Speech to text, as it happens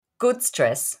Good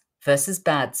stress versus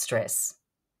bad stress.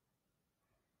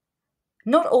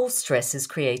 Not all stress is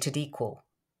created equal.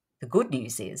 The good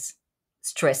news is,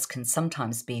 stress can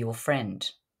sometimes be your friend.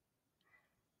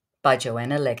 By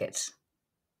Joanna Leggett.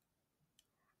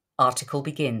 Article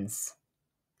begins.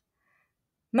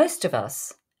 Most of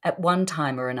us, at one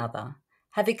time or another,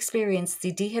 have experienced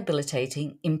the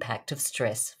debilitating impact of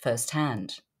stress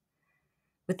firsthand.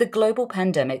 With the global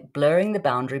pandemic blurring the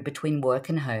boundary between work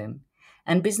and home,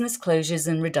 and business closures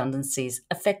and redundancies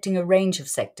affecting a range of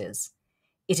sectors,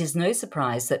 it is no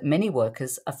surprise that many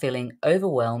workers are feeling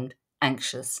overwhelmed,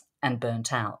 anxious, and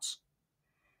burnt out.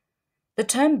 The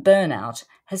term burnout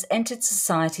has entered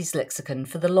society's lexicon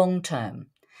for the long term,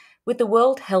 with the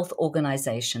World Health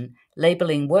Organization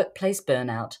labeling workplace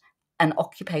burnout an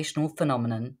occupational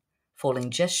phenomenon, falling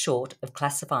just short of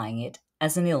classifying it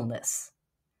as an illness.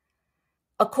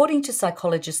 According to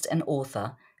psychologist and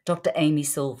author Dr. Amy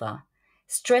Silver,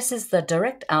 stress is the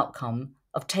direct outcome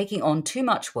of taking on too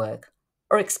much work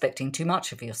or expecting too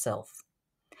much of yourself.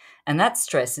 And that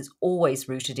stress is always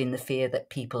rooted in the fear that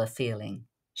people are feeling,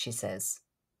 she says.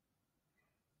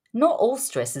 Not all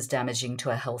stress is damaging to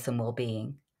our health and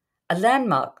well-being. A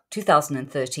landmark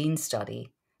 2013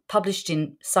 study, published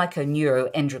in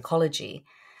Psychoneuroendocrinology,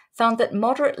 found that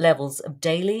moderate levels of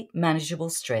daily manageable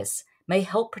stress may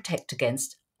help protect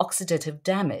against oxidative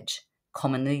damage,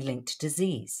 commonly linked to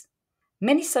disease.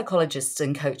 Many psychologists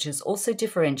and coaches also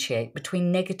differentiate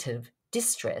between negative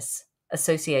distress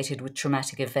associated with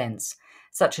traumatic events,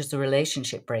 such as a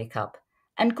relationship breakup,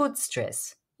 and good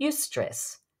stress,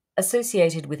 eustress,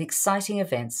 associated with exciting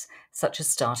events such as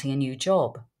starting a new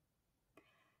job.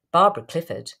 Barbara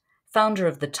Clifford, founder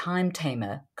of the Time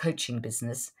Tamer coaching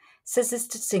business, says this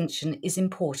distinction is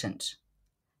important.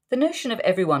 The notion of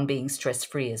everyone being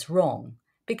stress-free is wrong,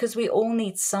 because we all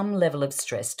need some level of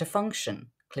stress to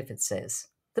function, Clifford says.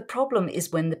 The problem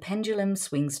is when the pendulum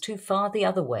swings too far the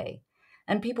other way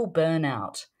and people burn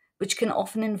out, which can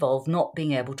often involve not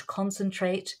being able to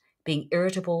concentrate, being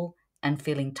irritable, and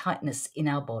feeling tightness in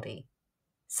our body.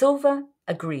 Silver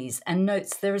agrees and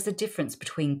notes there is a difference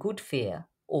between good fear,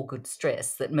 or good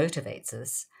stress that motivates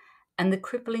us, and the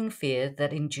crippling fear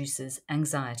that induces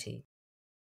anxiety.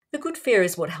 The good fear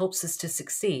is what helps us to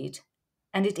succeed,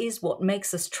 and it is what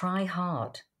makes us try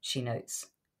hard, she notes.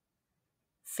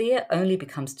 Fear only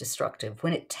becomes destructive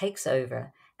when it takes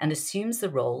over and assumes the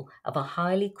role of a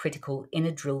highly critical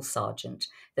inner drill sergeant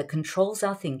that controls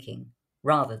our thinking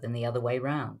rather than the other way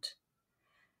round.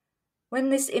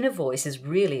 When this inner voice is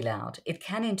really loud, it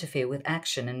can interfere with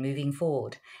action and moving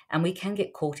forward, and we can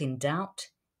get caught in doubt,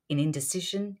 in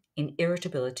indecision, in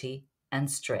irritability,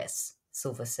 and stress,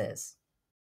 Silver says.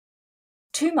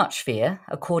 Too much fear,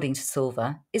 according to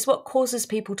Silver, is what causes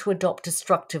people to adopt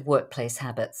destructive workplace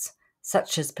habits,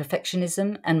 such as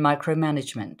perfectionism and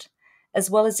micromanagement, as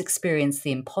well as experience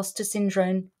the imposter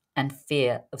syndrome and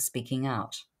fear of speaking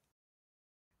out.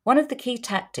 One of the key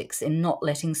tactics in not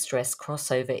letting stress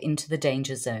cross over into the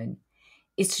danger zone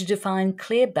is to define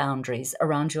clear boundaries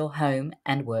around your home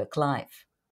and work life.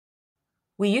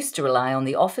 We used to rely on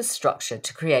the office structure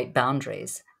to create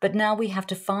boundaries, but now we have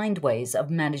to find ways of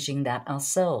managing that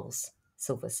ourselves,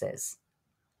 Silver says.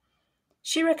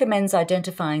 She recommends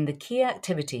identifying the key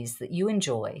activities that you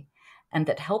enjoy and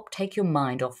that help take your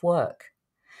mind off work.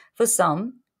 For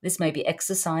some, this may be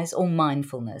exercise or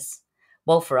mindfulness,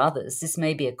 while for others, this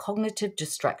may be a cognitive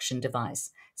distraction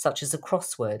device, such as a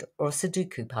crossword or a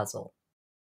Sudoku puzzle.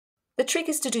 The trick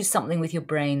is to do something with your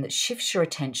brain that shifts your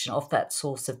attention off that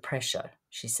source of pressure,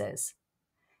 she says.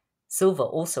 Silver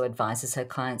also advises her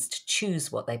clients to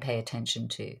choose what they pay attention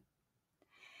to.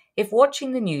 If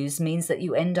watching the news means that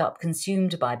you end up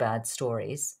consumed by bad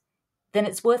stories, then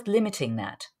it's worth limiting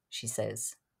that, she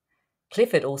says.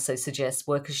 Clifford also suggests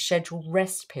workers schedule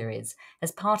rest periods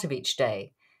as part of each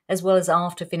day, as well as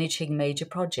after finishing major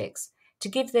projects, to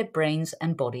give their brains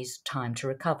and bodies time to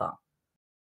recover.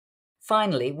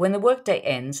 Finally, when the workday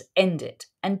ends, end it,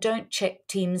 and don't check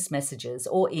Teams messages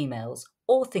or emails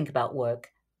or think about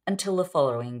work until the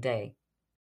following day.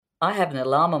 I have an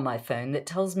alarm on my phone that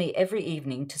tells me every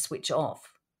evening to switch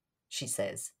off, she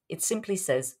says. It simply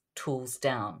says, tools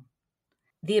down.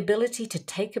 The ability to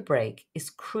take a break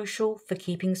is crucial for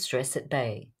keeping stress at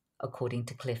bay, according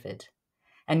to Clifford,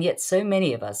 and yet so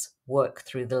many of us work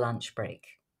through the lunch break.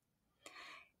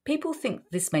 People think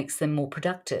this makes them more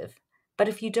productive, but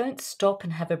if you don't stop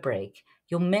and have a break,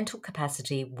 your mental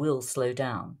capacity will slow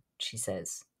down, she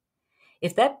says.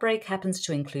 If that break happens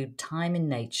to include time in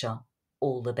nature,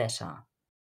 all the better.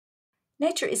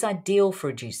 Nature is ideal for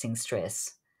reducing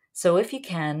stress, so if you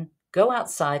can, go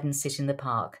outside and sit in the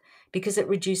park, because it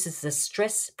reduces the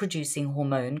stress-producing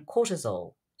hormone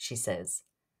cortisol, she says.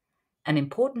 An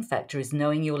important factor is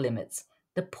knowing your limits,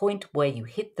 the point where you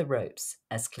hit the ropes,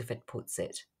 as Clifford puts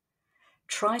it.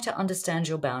 Try to understand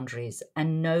your boundaries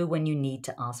and know when you need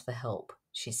to ask for help,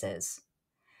 she says.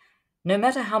 No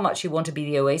matter how much you want to be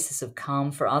the oasis of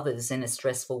calm for others in a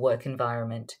stressful work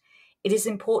environment, it is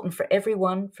important for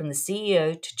everyone, from the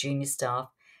CEO to junior staff,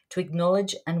 to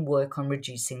acknowledge and work on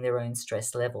reducing their own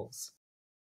stress levels.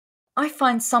 I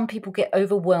find some people get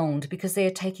overwhelmed because they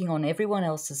are taking on everyone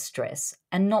else's stress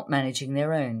and not managing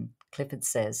their own, Clifford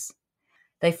says.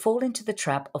 They fall into the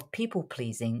trap of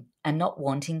people-pleasing and not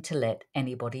wanting to let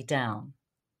anybody down.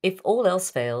 If all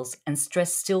else fails and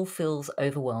stress still feels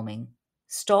overwhelming,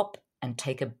 stop and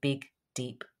take a big,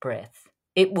 deep breath.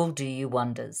 It will do you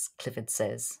wonders, Clifford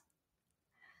says.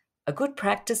 A good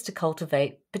practice to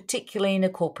cultivate, particularly in a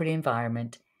corporate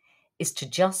environment, is to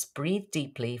just breathe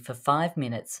deeply for 5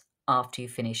 minutes after you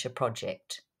finish a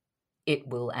project. It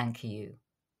will anchor you,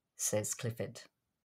 says Clifford.